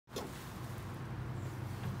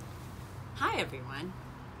Hi everyone!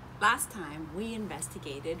 Last time we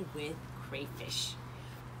investigated with crayfish.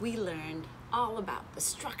 We learned all about the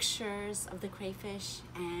structures of the crayfish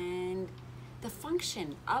and the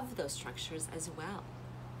function of those structures as well.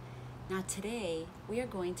 Now today we are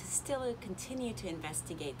going to still continue to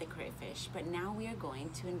investigate the crayfish, but now we are going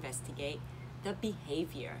to investigate the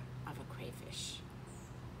behavior of a crayfish.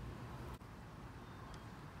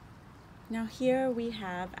 Now here we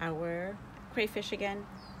have our crayfish again.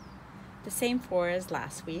 The same four as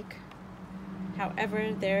last week.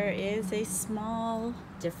 However, there is a small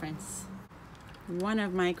difference. One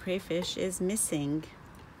of my crayfish is missing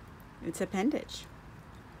its appendage.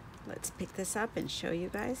 Let's pick this up and show you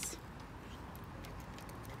guys.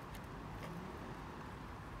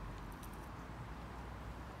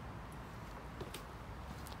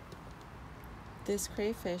 This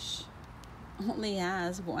crayfish only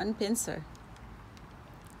has one pincer.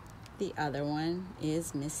 The other one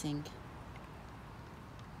is missing.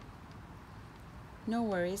 No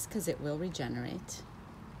worries, because it will regenerate.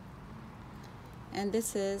 And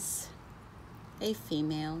this is a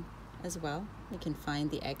female as well. We can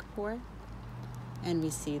find the egg pore, and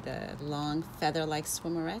we see the long feather-like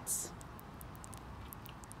swimmerets.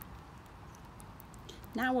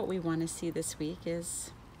 Now what we want to see this week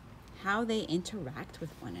is how they interact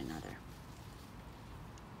with one another.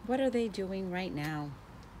 What are they doing right now?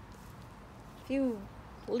 If you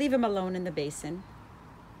leave them alone in the basin,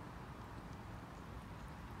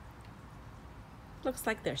 looks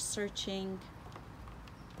like they're searching,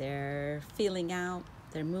 they're feeling out,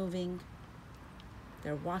 they're moving,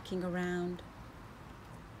 they're walking around.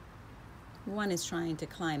 One is trying to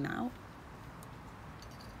climb out.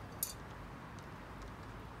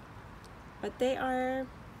 But they are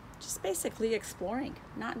just basically exploring,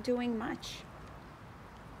 not doing much.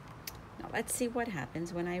 Now let's see what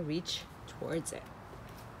happens when I reach towards it.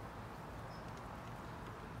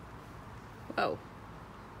 Whoa.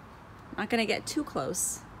 Not going to get too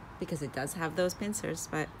close because it does have those pincers,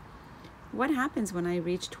 but what happens when I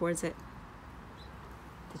reach towards it?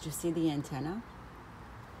 Did you see the antenna?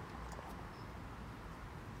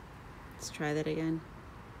 Let's try that again.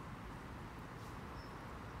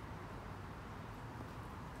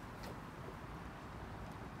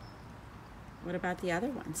 What about the other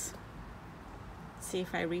ones? See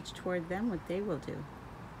if I reach toward them, what they will do.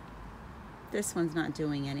 This one's not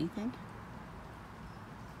doing anything.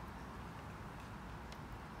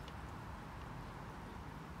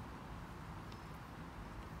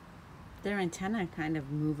 Their antennae kind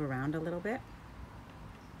of move around a little bit.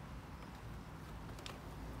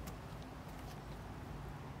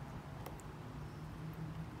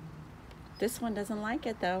 This one doesn't like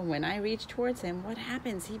it though. When I reach towards him, what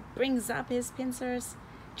happens? He brings up his pincers,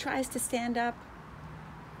 tries to stand up,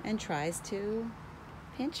 and tries to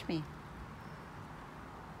pinch me.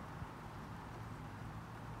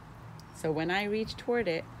 So when I reach toward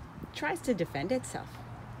it, it tries to defend itself.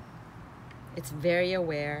 It's very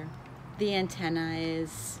aware. The antenna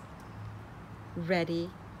is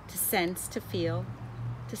ready to sense, to feel,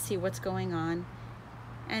 to see what's going on.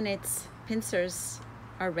 And its pincers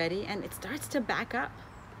are ready, and it starts to back up.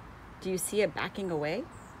 Do you see it backing away?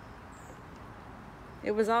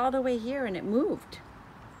 It was all the way here and it moved.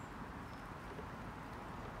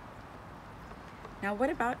 Now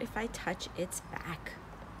what about if I touch its back?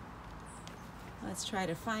 Let's try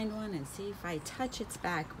to find one and see if I touch its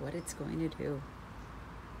back, what it's going to do.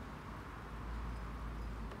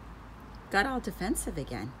 Got all defensive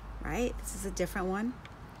again, right? This is a different one.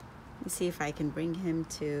 Let me see if I can bring him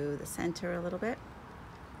to the center a little bit.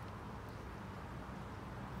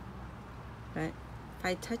 But if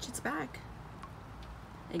I touch its back,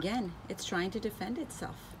 again, it's trying to defend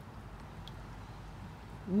itself.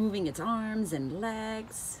 Moving its arms and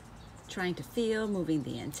legs, trying to feel, moving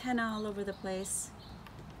the antenna all over the place.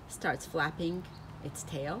 Starts flapping its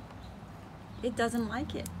tail. It doesn't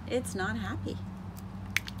like it. It's not happy.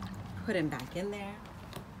 Put him back in there.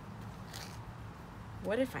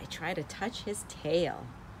 What if I try to touch his tail?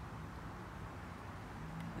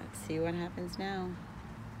 Let's see what happens now.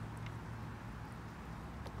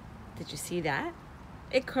 Did you see that?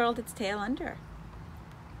 It curled its tail under.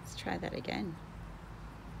 Let's try that again.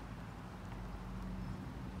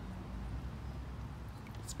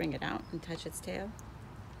 Let's bring it out and touch its tail.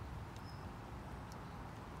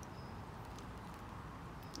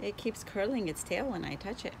 It keeps curling its tail when I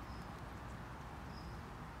touch it.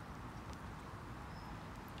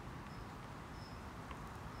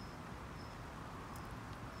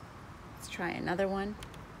 Let's try another one.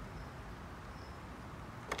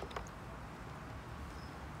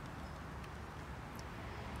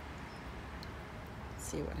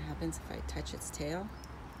 See what happens if I touch its tail.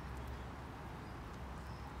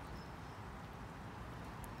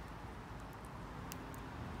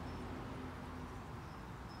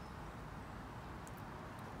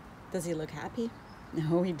 Does he look happy?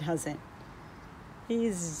 No, he doesn't.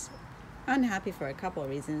 He's unhappy for a couple of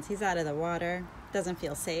reasons. He's out of the water, doesn't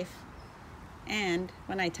feel safe, and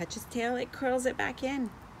when I touch his tail, it curls it back in.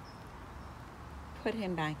 Put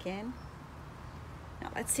him back in. Now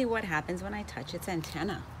let's see what happens when I touch its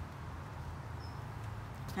antenna.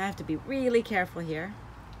 I have to be really careful here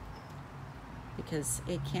because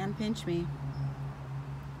it can pinch me.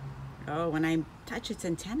 Oh, when I touch its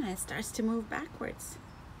antenna, it starts to move backwards.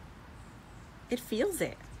 It feels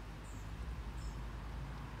it.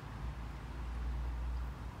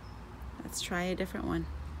 Let's try a different one.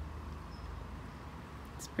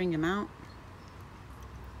 Let's bring him out.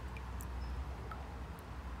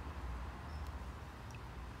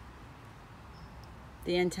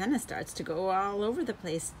 The antenna starts to go all over the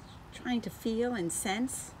place, trying to feel and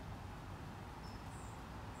sense.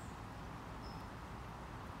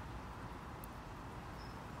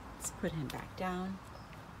 Let's put him back down.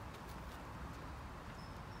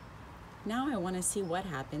 Now I want to see what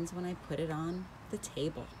happens when I put it on the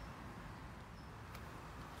table.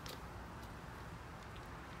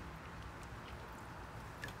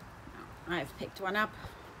 I've picked one up.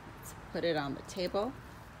 Let's put it on the table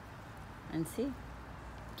and see.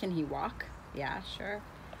 Can he walk? Yeah, sure.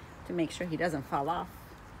 To make sure he doesn't fall off.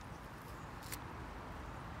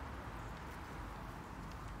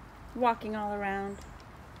 Walking all around.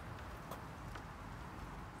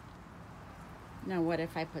 Now what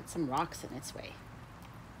if I put some rocks in its way?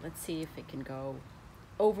 Let's see if it can go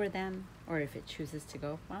over them or if it chooses to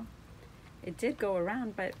go. Well, it did go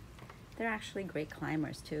around, but they're actually great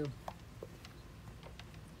climbers too.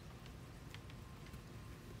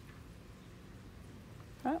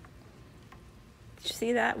 Oh, did you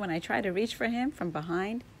see that? When I try to reach for him from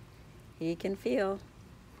behind, he can feel.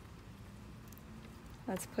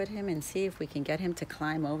 Let's put him and see if we can get him to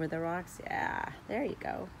climb over the rocks. Yeah, there you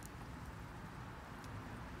go.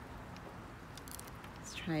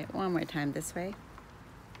 Let's try it one more time this way.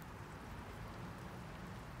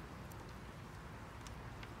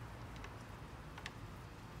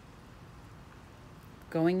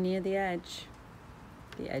 Going near the edge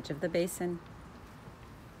of the basin.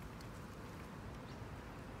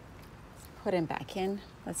 Put him back in.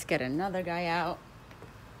 Let's get another guy out.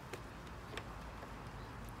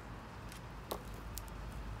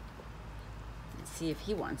 Let's see if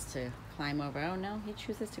he wants to climb over. Oh no, he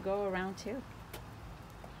chooses to go around too.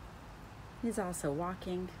 He's also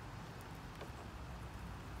walking,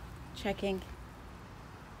 checking.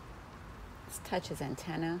 Let's touch his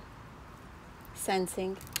antenna,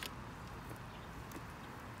 sensing.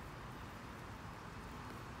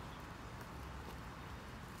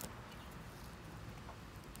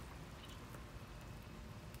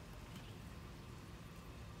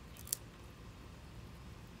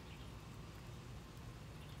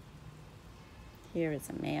 Here is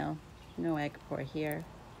a male, no egg pore here.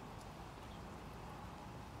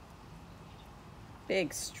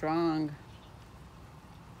 Big, strong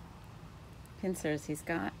pincers he's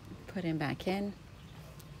got. Put him back in.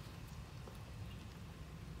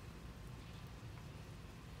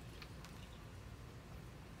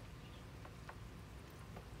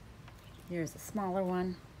 Here's a smaller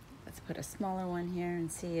one. Let's put a smaller one here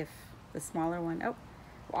and see if the smaller one, oh,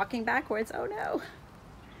 walking backwards, oh no.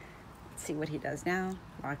 Let's see what he does now.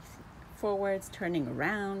 Walks forwards, turning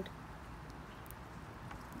around.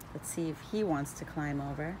 Let's see if he wants to climb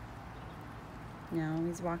over. No,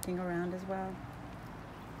 he's walking around as well.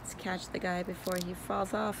 Let's catch the guy before he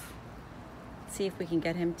falls off. See if we can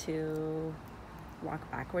get him to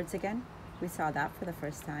walk backwards again. We saw that for the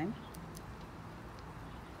first time.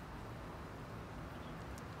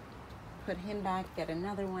 Put him back, get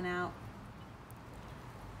another one out.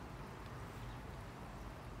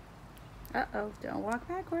 Uh-oh, don't walk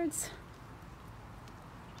backwards.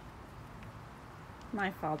 My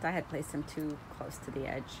fault, I had placed him too close to the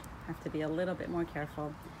edge. Have to be a little bit more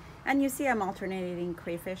careful. And you see I'm alternating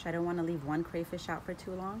crayfish. I don't want to leave one crayfish out for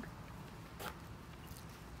too long.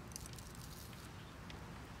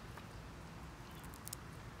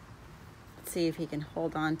 Let's see if he can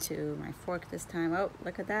hold on to my fork this time. Oh,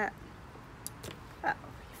 look at that. Oh,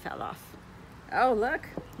 he fell off. Oh, look,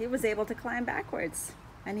 he was able to climb backwards.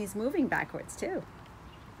 And he's moving backwards too.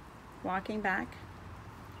 Walking back.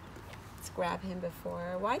 Let's grab him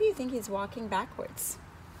before. Why do you think he's walking backwards?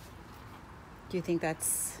 Do you think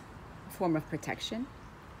that's a form of protection?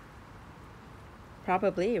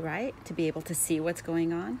 Probably, right? To be able to see what's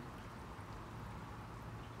going on.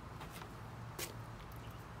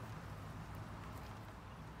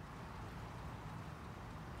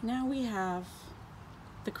 Now we have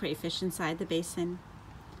the crayfish inside the basin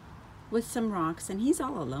with some rocks, and he's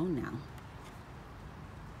all alone now.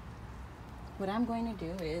 What I'm going to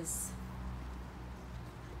do is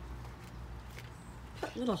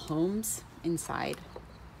put little homes inside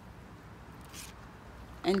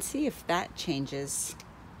and see if that changes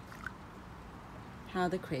how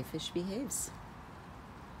the crayfish behaves.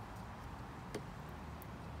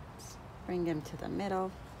 Let's bring him to the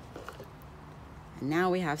middle. And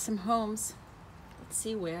now we have some homes. Let's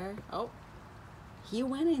see where, oh, he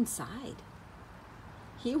went inside.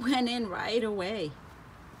 He went in right away.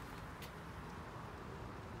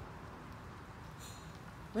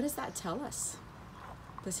 What does that tell us?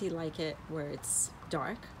 Does he like it where it's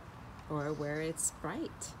dark or where it's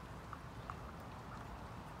bright?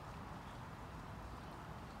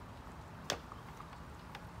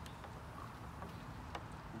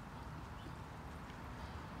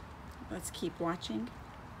 Let's keep watching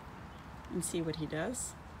and see what he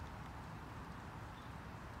does.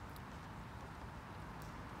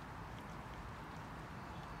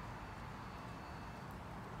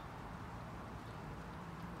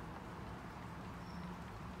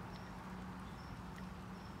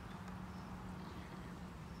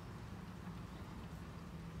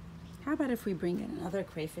 How about if we bring in another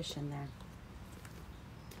crayfish in there?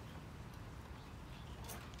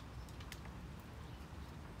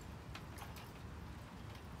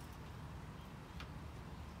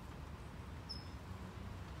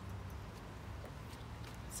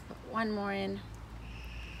 Let's put one more in.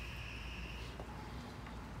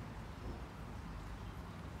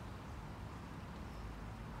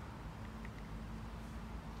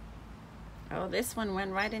 Oh, this one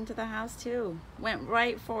went right into the house too. Went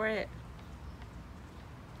right for it.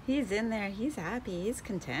 He's in there. He's happy. He's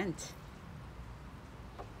content.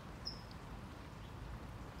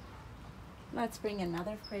 Let's bring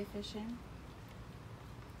another crayfish in.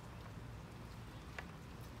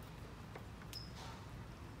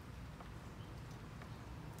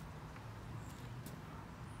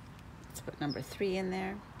 Let's put number 3 in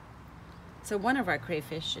there. So one of our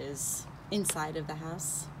crayfish is inside of the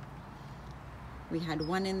house. We had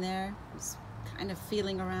one in there, was kind of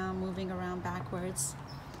feeling around, moving around backwards.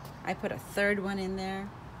 I put a third one in there.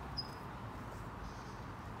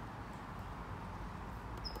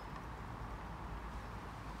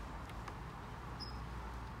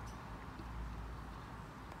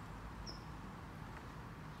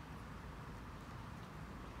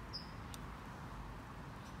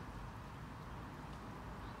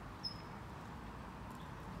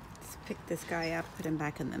 Let's pick this guy up, put him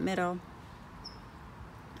back in the middle,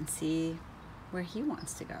 and see where he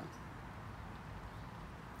wants to go.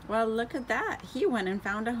 Well, look at that. He went and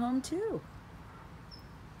found a home too.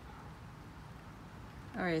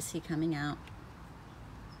 Or is he coming out?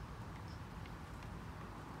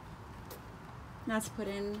 Let's put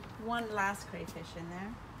in one last crayfish in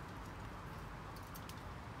there.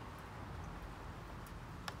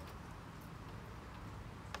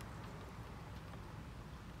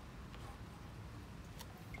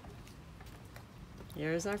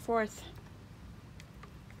 Here's our fourth.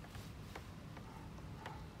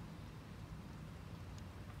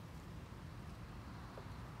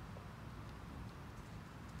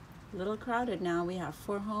 A little crowded now. We have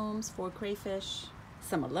 4 homes, 4 crayfish,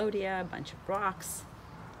 some elodia, a bunch of rocks.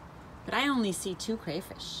 But I only see 2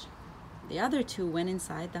 crayfish. The other 2 went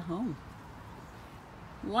inside the home.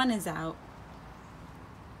 One is out.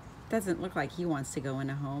 Doesn't look like he wants to go in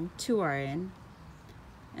a home. 2 are in.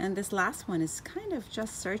 And this last one is kind of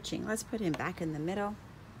just searching. Let's put him back in the middle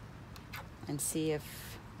and see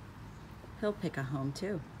if he'll pick a home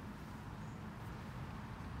too.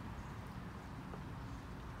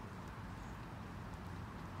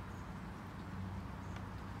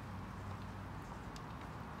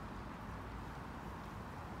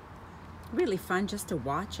 Really fun just to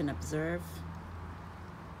watch and observe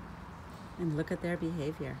and look at their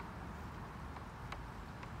behavior.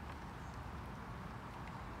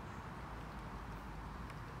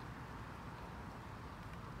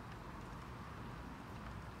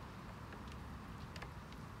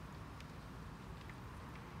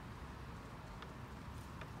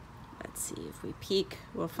 Let's see, if we peek,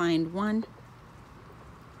 we'll find one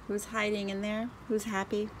who's hiding in there, who's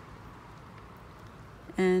happy.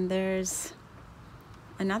 And there's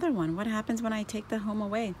another one. What happens when I take the home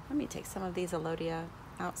away? Let me take some of these elodia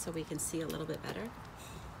out so we can see a little bit better.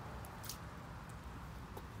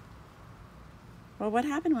 Well, what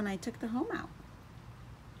happened when I took the home out?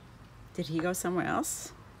 Did he go somewhere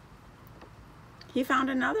else? He found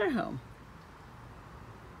another home,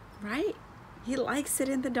 right? He likes it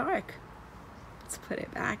in the dark. Let's put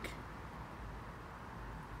it back.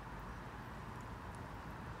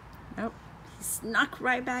 Oh, he snuck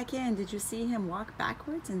right back in. Did you see him walk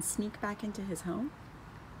backwards and sneak back into his home?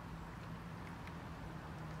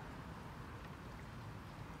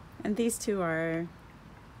 And these two are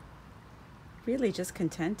really just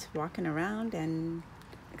content walking around and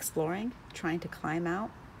exploring, trying to climb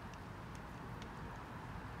out.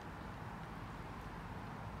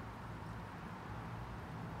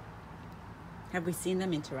 Have we seen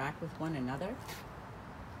them interact with one another?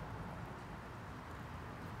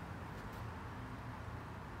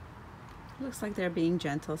 Looks like they're being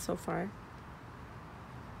gentle so far.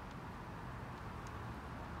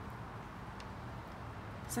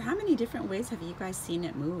 So how many different ways have you guys seen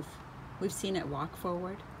it move? We've seen it walk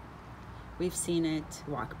forward. We've seen it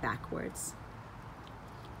walk backwards.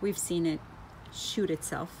 We've seen it shoot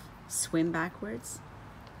itself, swim backwards.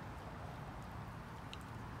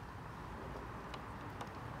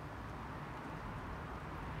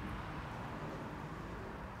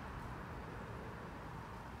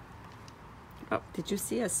 Oh, did you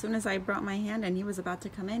see? As soon as I brought my hand and he was about to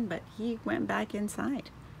come in, but he went back inside.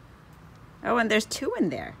 Oh, and there's two in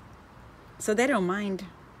there. So they don't mind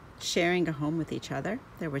sharing a home with each other.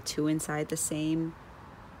 There were two inside the same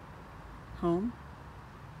home.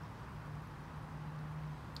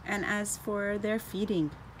 And as for their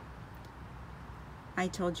feeding, I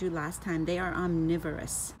told you last time, they are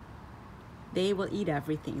omnivorous. They will eat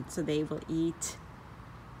everything. So they will eat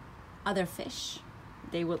other fish.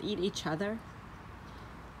 They will eat each other.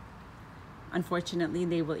 Unfortunately,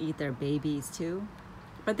 they will eat their babies too.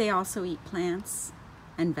 But they also eat plants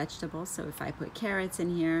and vegetables. So if I put carrots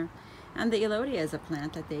in here, and the elodia is a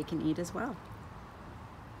plant that they can eat as well.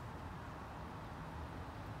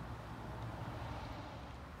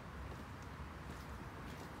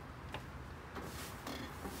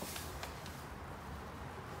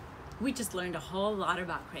 We just learned a whole lot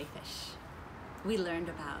about crayfish. We learned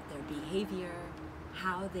about their behavior,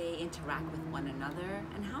 how they interact with one another,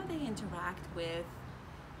 and how they interact with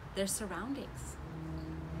their surroundings.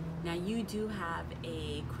 Now you do have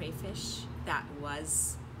a crayfish that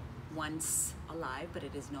was once alive, but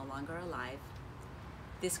it is no longer alive.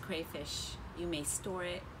 This crayfish, you may store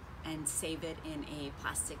it and save it in a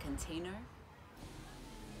plastic container.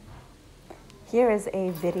 Here is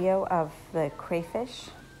a video of the crayfish.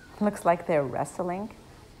 Looks like they're wrestling.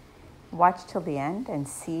 Watch till the end and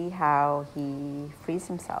see how he frees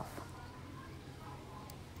himself.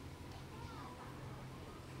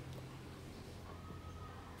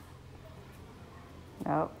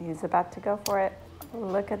 Oh, he's about to go for it.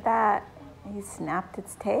 Look at that. He snapped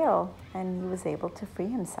its tail and he was able to free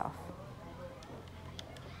himself.